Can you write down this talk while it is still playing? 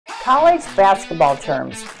College basketball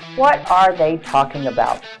terms. What are they talking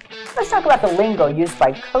about? Let's talk about the lingo used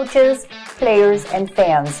by coaches, players, and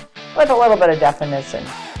fans with a little bit of definition.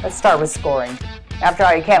 Let's start with scoring. After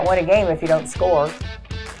all, you can't win a game if you don't score.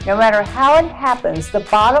 No matter how it happens, the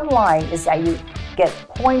bottom line is that you get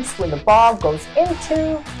points when the ball goes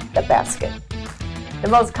into the basket. The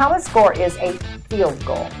most common score is a field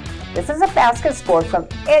goal. This is a basket scored from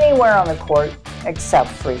anywhere on the court except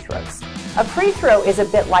free throws. A free throw is a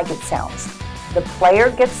bit like it sounds. The player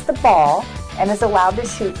gets the ball and is allowed to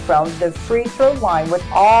shoot from the free throw line with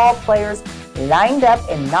all players lined up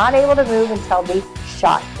and not able to move until the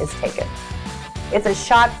shot is taken. It's a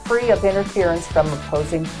shot free of interference from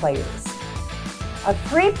opposing players. A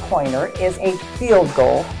three-pointer is a field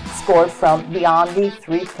goal scored from beyond the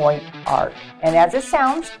three-point arc. And as it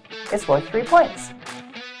sounds, it's worth 3 points.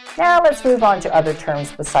 Now let's move on to other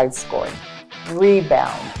terms besides scoring.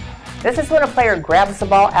 Rebound. This is when a player grabs the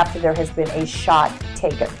ball after there has been a shot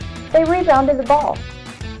taken. They rebounded the ball.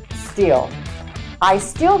 Steal. I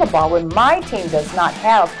steal the ball when my team does not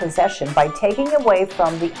have possession by taking away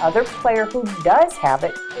from the other player who does have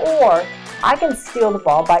it, or I can steal the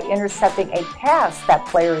ball by intercepting a pass that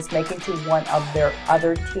player is making to one of their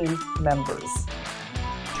other team members.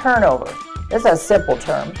 Turnover. This is a simple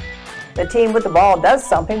term. The team with the ball does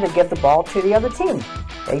something to give the ball to the other team.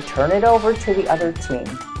 They turn it over to the other team.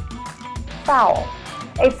 Foul.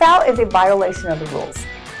 A foul is a violation of the rules.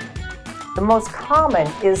 The most common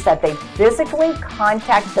is that they physically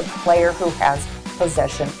contact the player who has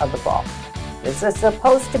possession of the ball. This is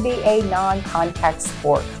supposed to be a non-contact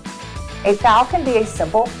sport. A foul can be a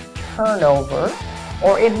simple turnover,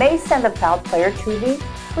 or it may send a fouled player to the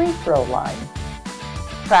free throw line.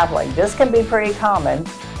 Traveling. This can be pretty common.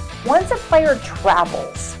 Once a player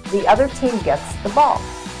travels, the other team gets the ball.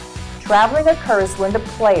 Traveling occurs when the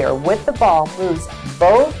player with the ball moves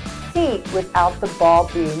both feet without the ball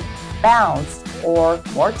being bounced, or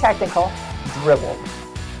more technical, dribbled.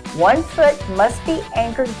 One foot must be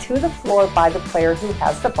anchored to the floor by the player who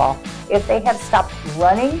has the ball if they have stopped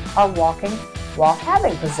running or walking while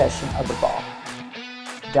having possession of the ball.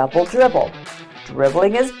 Double dribble.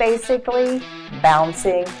 Dribbling is basically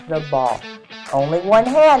bouncing the ball. Only one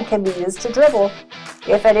hand can be used to dribble.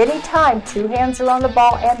 If at any time 2 hands are on the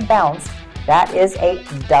ball and bounce, that is a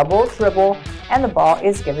double dribble and the ball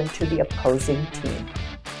is given to the opposing team.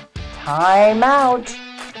 Time out.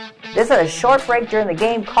 This is a short break during the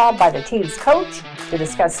game called by the team's coach to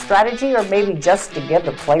discuss strategy or maybe just to give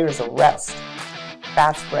the players a rest.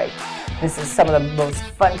 Fast break. This is some of the most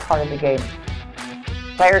fun part of the game.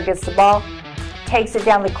 Player gets the ball, takes it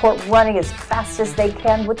down the court running as fast as they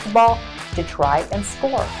can with the ball to try and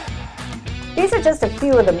score. These are just a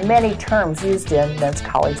few of the many terms used in men's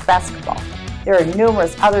college basketball. There are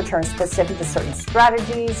numerous other terms specific to certain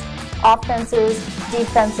strategies, offenses,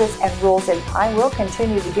 defenses, and rules, and I will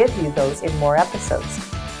continue to give you those in more episodes.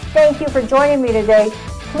 Thank you for joining me today.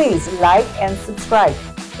 Please like and subscribe.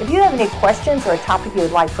 If you have any questions or a topic you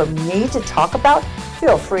would like for me to talk about,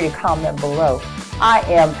 feel free to comment below. I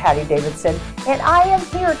am Patty Davidson, and I am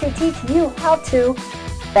here to teach you how to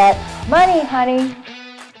bet money, honey.